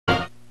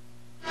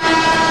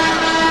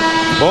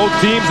Both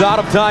teams out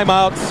of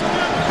timeouts.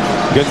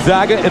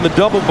 Gonzaga in the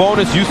double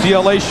bonus.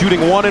 UCLA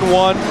shooting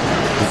 1-1.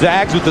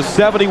 Zags with the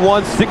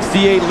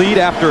 71-68 lead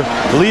after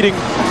leading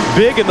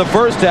big in the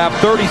first half,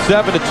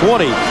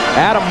 37-20.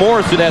 Adam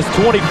Morrison has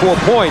 24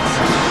 points.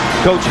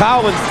 Coach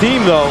Howland's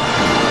team, though,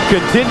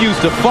 continues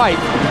to fight.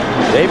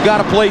 They've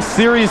got to play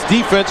serious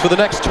defense for the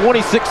next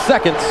 26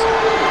 seconds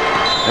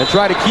and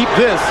try to keep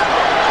this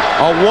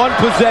a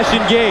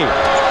one-possession game.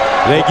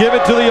 They give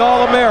it to the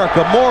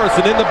All-America,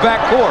 Morrison in the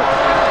backcourt.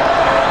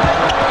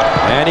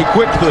 And he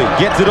quickly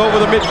gets it over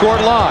the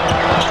midcourt line.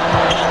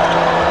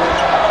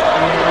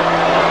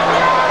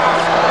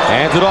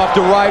 Hands it off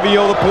to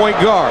Rivio, the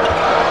point guard.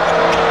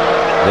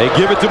 They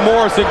give it to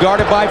Morrison,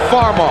 guarded by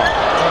Farmar.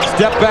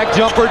 Step back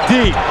jumper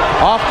deep,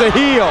 off the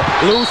heel,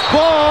 loose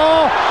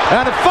ball,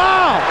 and a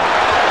foul.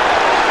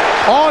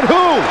 On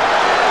who?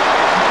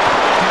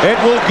 It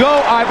will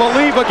go, I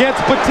believe,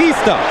 against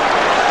Batista.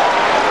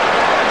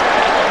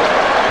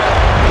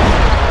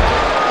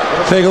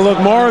 Take a look,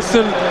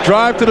 Morrison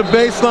drive to the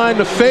baseline,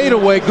 the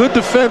fadeaway. Good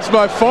defense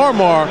by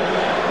Farmar.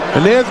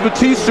 And there's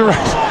Batista.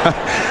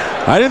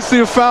 I didn't see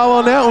a foul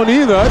on that one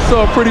either. I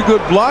saw a pretty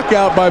good block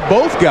out by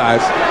both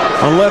guys,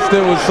 unless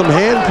there was some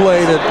hand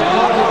play that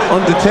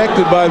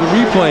undetected by the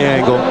replay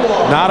angle.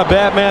 Not a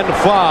bad man to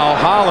foul.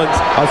 Hollins,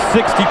 a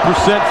 60%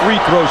 free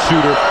throw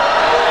shooter.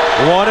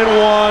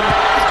 1-1,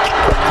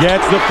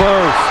 gets the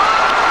first.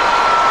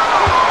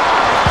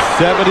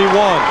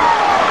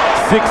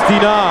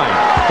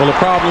 71-69. Well, the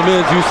problem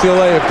is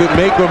UCLA, if they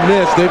make or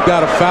miss, they've got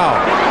a foul.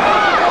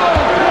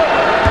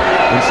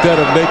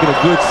 Instead of making a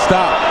good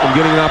stop and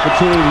getting an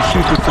opportunity to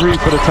shoot the three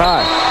for the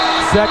tie.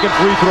 Second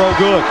free throw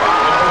good.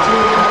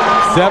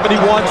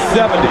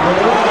 71-70.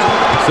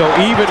 So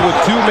even with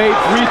two made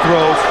free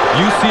throws,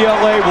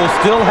 UCLA will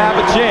still have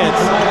a chance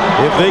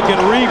if they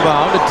can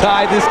rebound to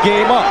tie this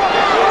game up.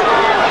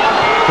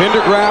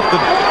 Pendergraft,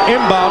 the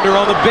inbounder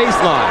on the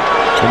baseline.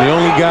 And the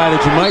only guy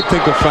that you might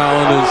think of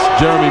fouling is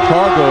Jeremy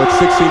Pargo at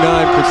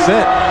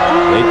 69%.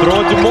 They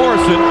throw it to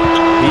Morrison.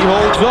 He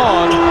holds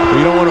on.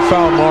 You don't want to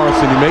foul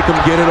Morrison. You make him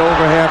get it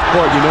over half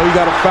court. You know you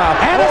got to foul.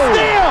 And a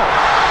steal!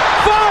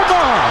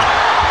 Farmar!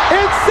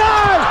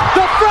 Inside!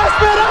 The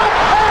freshman up!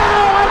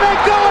 Oh, and they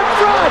go in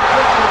front!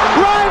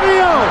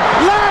 Rivio!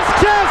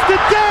 Last chance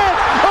to dance!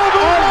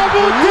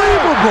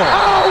 Unbelievable!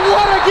 Oh,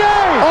 what a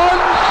game!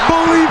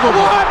 Unbelievable!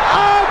 What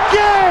a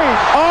game!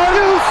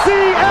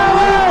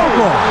 UCLA!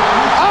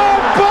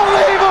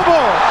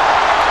 Unbelievable!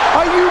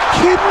 Are you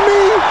kidding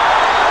me?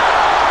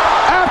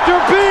 After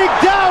being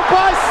down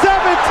by 17,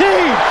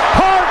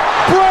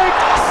 Heartbreak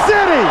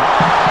City!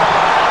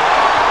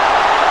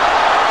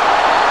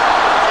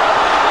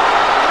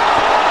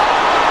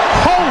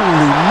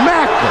 Holy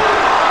mackerel!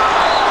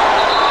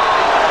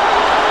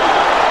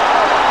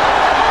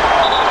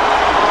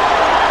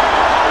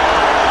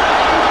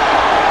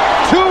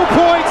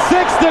 .6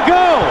 to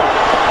go.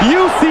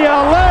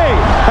 UCLA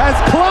has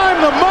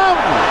climbed the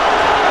mountain.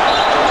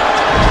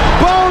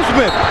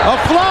 Bozeman,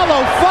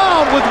 Aflalo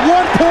fouled with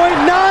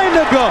 1.9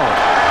 to go.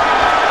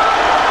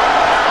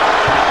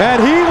 And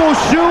he will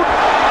shoot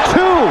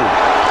two.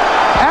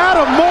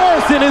 Adam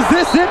Morrison, is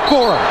this it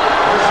for him?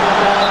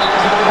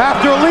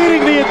 After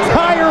leading the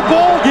entire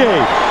ball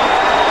game.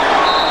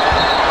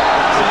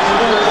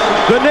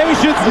 The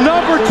nation's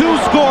 #2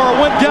 scorer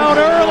went down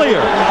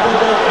earlier.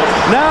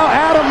 Now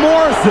Adam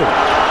Morrison,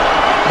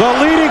 the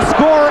leading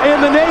scorer in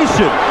the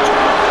nation,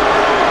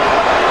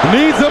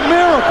 needs a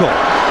miracle.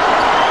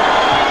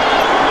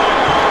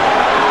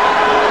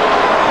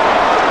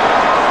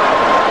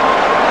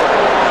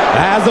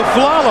 As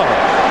Aflalo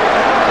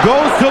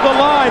goes to the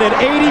line, an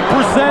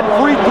 80%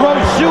 free throw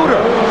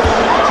shooter.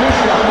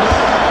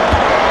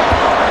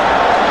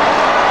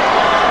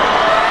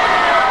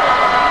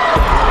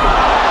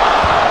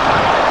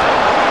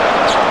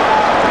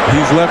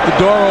 He's left the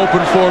door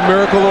open for a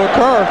miracle to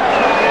occur.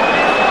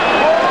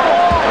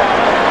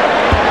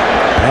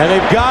 And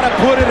they've got to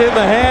put it in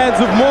the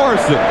hands of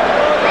Morrison.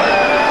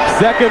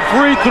 Second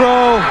free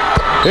throw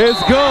is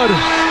good.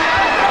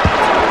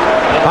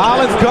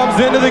 Hollins comes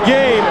into the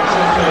game.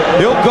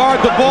 He'll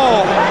guard the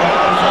ball.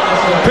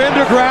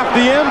 Pendergraft,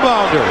 the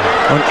inbounder.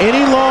 On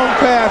any long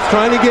pass,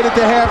 trying to get it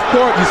to half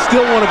court, you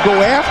still want to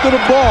go after the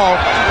ball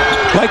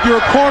like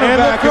you're a cornerback. In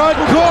the front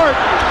court,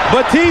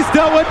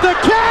 Batista with the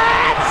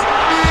catch!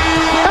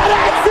 And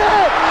that's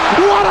it!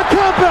 What a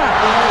comeback!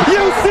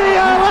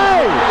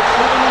 UCLA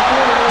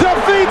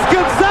defeats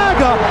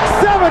Gonzaga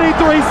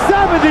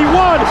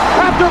 73-71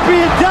 after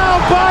being down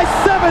by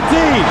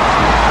 17.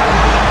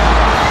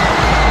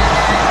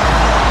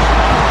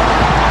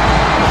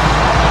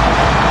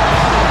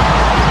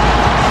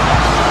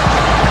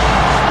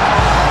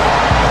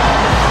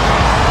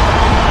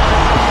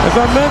 As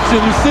I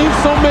mentioned, you've seen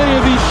so many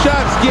of these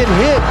shots get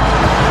hit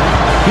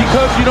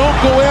because you don't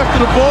go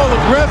after the ball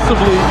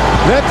aggressively.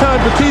 That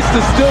time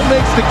Batista still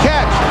makes the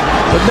catch,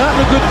 but not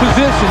in a good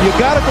position. You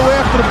got to go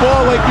after the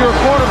ball like you're a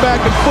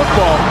quarterback in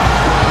football.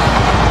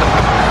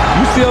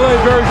 UCLA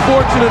very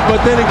fortunate,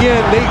 but then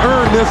again, they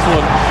earned this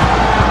one.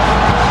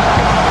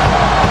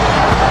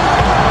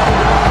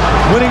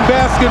 Winning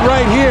basket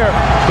right here.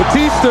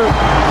 Batista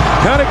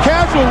kind of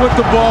casual with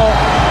the ball.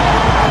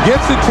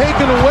 Gets it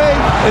taken away.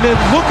 And then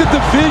look at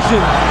the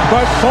vision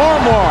by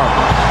Farmar.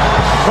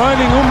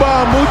 Finding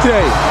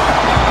Umbaamute.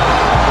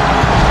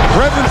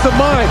 Presence of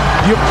mind.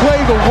 You play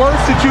the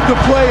worst that you could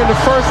play in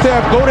the first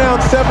half. Go down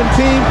 17.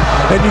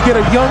 And you get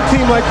a young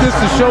team like this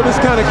to show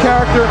this kind of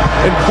character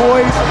and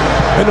poise.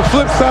 And the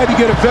flip side, you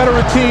get a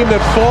veteran team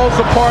that falls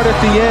apart at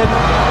the end.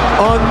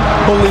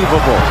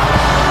 Unbelievable.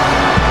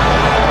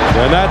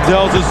 And that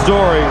tells a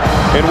story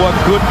in what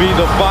could be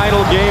the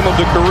final game of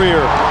the career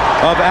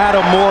of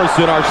Adam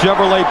Morrison, our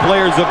Chevrolet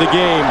players of the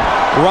game.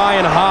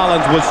 Ryan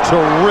Hollins was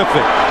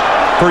terrific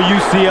for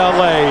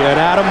UCLA,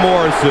 and Adam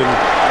Morrison,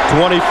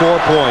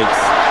 24 points.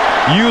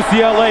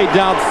 UCLA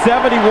down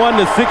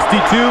 71-62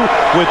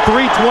 with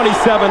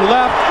 3:27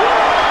 left.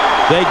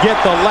 They get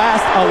the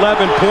last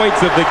 11 points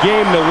of the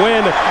game to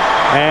win,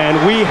 and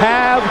we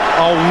have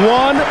a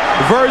 1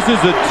 versus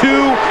a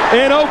 2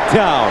 in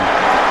Oaktown.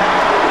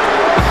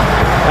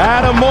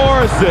 Adam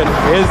Morrison,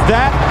 is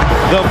that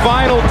the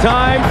final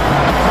time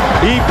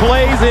he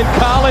plays in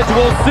college?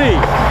 We'll see.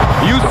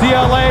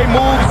 UCLA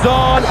moves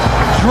on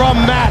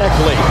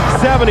dramatically,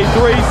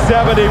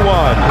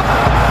 73-71.